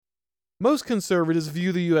Most conservatives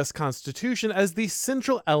view the US Constitution as the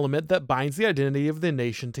central element that binds the identity of the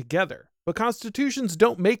nation together. But constitutions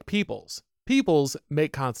don't make peoples. Peoples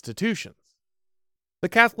make constitutions. The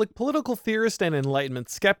Catholic political theorist and Enlightenment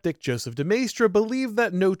skeptic Joseph de Maistre believed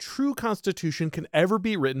that no true constitution can ever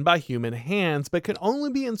be written by human hands, but can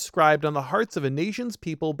only be inscribed on the hearts of a nation's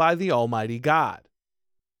people by the Almighty God.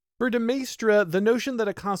 For de Maistre, the notion that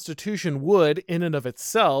a constitution would, in and of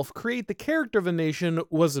itself, create the character of a nation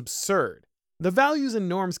was absurd. The values and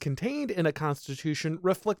norms contained in a constitution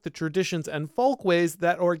reflect the traditions and folkways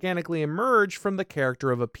that organically emerge from the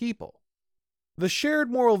character of a people. The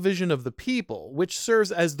shared moral vision of the people, which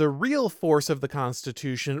serves as the real force of the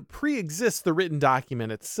Constitution, pre-exists the written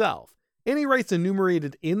document itself. Any rights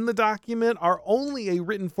enumerated in the document are only a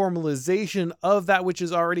written formalization of that which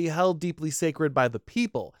is already held deeply sacred by the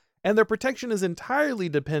people, and their protection is entirely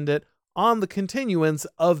dependent on the continuance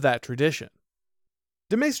of that tradition.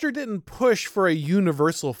 De Maistre didn't push for a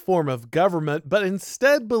universal form of government, but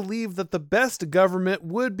instead believed that the best government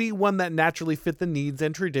would be one that naturally fit the needs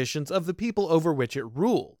and traditions of the people over which it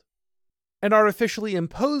ruled. An artificially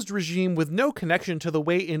imposed regime with no connection to the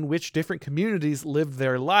way in which different communities lived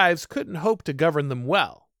their lives couldn't hope to govern them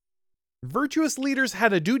well. Virtuous leaders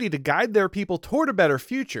had a duty to guide their people toward a better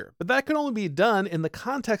future, but that could only be done in the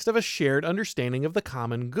context of a shared understanding of the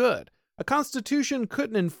common good. A constitution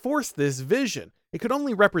couldn't enforce this vision. It could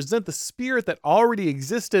only represent the spirit that already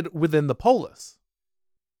existed within the polis.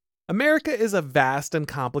 America is a vast and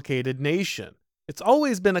complicated nation. It's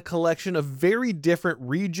always been a collection of very different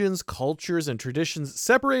regions, cultures, and traditions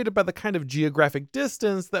separated by the kind of geographic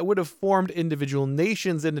distance that would have formed individual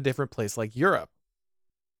nations in a different place like Europe.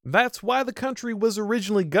 That's why the country was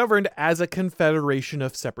originally governed as a confederation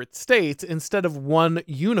of separate states instead of one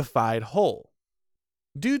unified whole.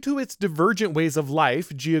 Due to its divergent ways of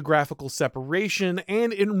life, geographical separation,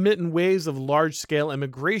 and intermittent waves of large-scale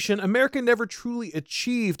immigration, America never truly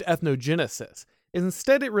achieved ethnogenesis.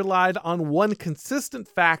 Instead, it relied on one consistent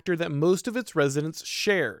factor that most of its residents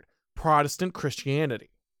shared: Protestant Christianity.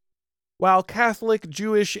 While Catholic,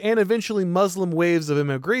 Jewish, and eventually Muslim waves of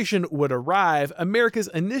immigration would arrive, America's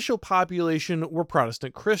initial population were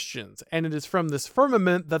Protestant Christians, and it is from this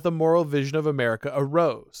firmament that the moral vision of America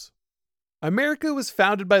arose. America was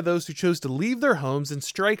founded by those who chose to leave their homes and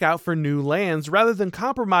strike out for new lands rather than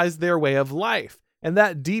compromise their way of life, and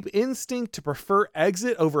that deep instinct to prefer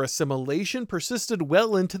exit over assimilation persisted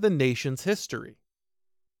well into the nation's history.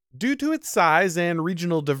 Due to its size and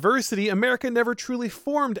regional diversity, America never truly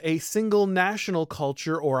formed a single national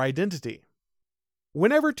culture or identity.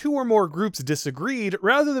 Whenever two or more groups disagreed,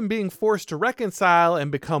 rather than being forced to reconcile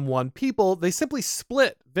and become one people, they simply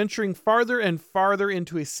split, venturing farther and farther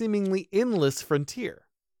into a seemingly endless frontier.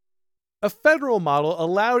 A federal model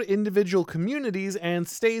allowed individual communities and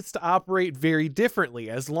states to operate very differently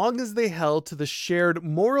as long as they held to the shared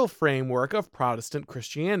moral framework of Protestant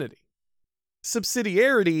Christianity.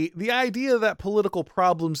 Subsidiarity, the idea that political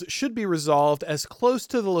problems should be resolved as close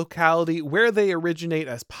to the locality where they originate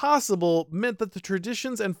as possible, meant that the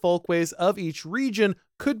traditions and folkways of each region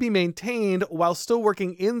could be maintained while still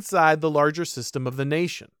working inside the larger system of the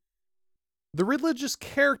nation. The religious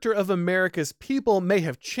character of America's people may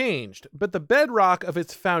have changed, but the bedrock of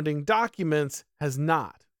its founding documents has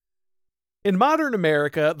not. In modern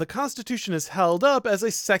America, the Constitution is held up as a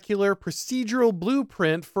secular, procedural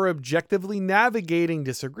blueprint for objectively navigating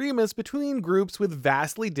disagreements between groups with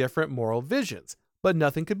vastly different moral visions, but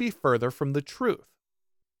nothing could be further from the truth.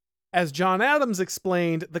 As John Adams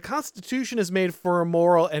explained, the Constitution is made for a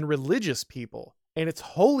moral and religious people, and it's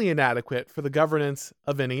wholly inadequate for the governance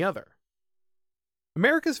of any other.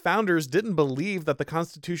 America's founders didn't believe that the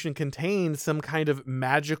Constitution contained some kind of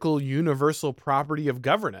magical universal property of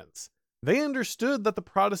governance. They understood that the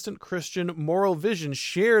Protestant Christian moral vision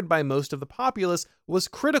shared by most of the populace was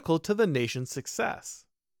critical to the nation's success.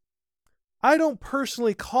 I don't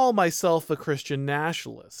personally call myself a Christian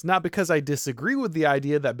nationalist, not because I disagree with the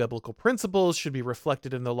idea that biblical principles should be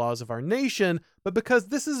reflected in the laws of our nation, but because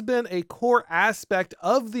this has been a core aspect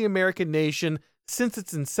of the American nation since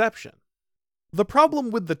its inception. The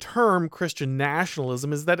problem with the term Christian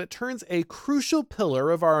nationalism is that it turns a crucial pillar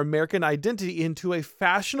of our American identity into a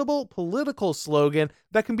fashionable political slogan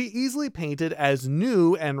that can be easily painted as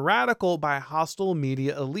new and radical by a hostile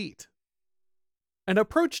media elite. An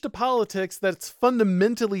approach to politics that's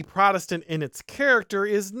fundamentally Protestant in its character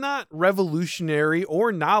is not revolutionary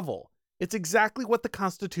or novel. It's exactly what the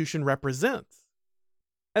Constitution represents.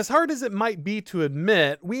 As hard as it might be to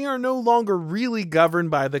admit, we are no longer really governed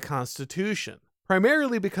by the Constitution,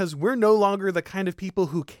 primarily because we're no longer the kind of people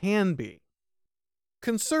who can be.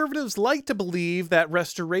 Conservatives like to believe that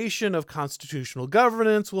restoration of constitutional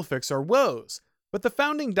governance will fix our woes, but the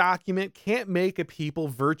founding document can't make a people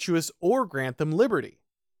virtuous or grant them liberty.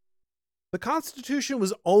 The Constitution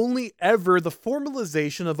was only ever the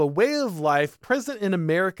formalization of a way of life present in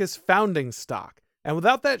America's founding stock, and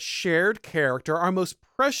without that shared character, our most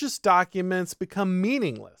precious documents become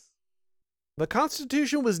meaningless. The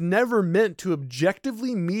Constitution was never meant to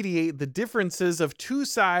objectively mediate the differences of two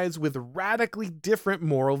sides with radically different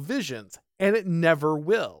moral visions, and it never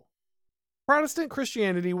will. Protestant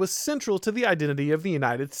Christianity was central to the identity of the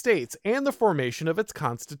United States and the formation of its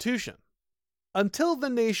Constitution. Until the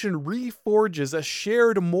nation reforges a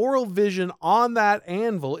shared moral vision on that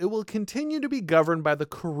anvil, it will continue to be governed by the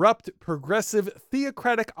corrupt, progressive,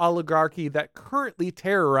 theocratic oligarchy that currently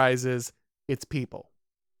terrorizes its people.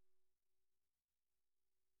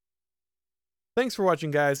 Thanks for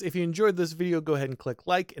watching, guys. If you enjoyed this video, go ahead and click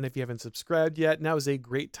like, and if you haven't subscribed yet, now is a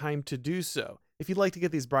great time to do so. If you'd like to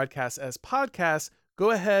get these broadcasts as podcasts,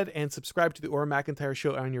 go ahead and subscribe to the Aura McIntyre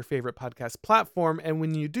Show on your favorite podcast platform, and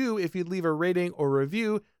when you do, if you leave a rating or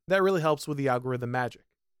review, that really helps with the algorithm magic.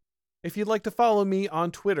 If you'd like to follow me on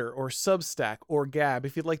Twitter or Substack or Gab,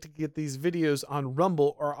 if you'd like to get these videos on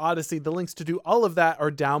Rumble or Odyssey, the links to do all of that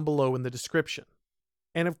are down below in the description.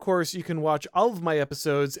 And of course, you can watch all of my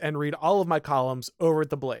episodes and read all of my columns over at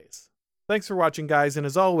The Blaze. Thanks for watching, guys, and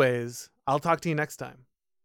as always, I'll talk to you next time.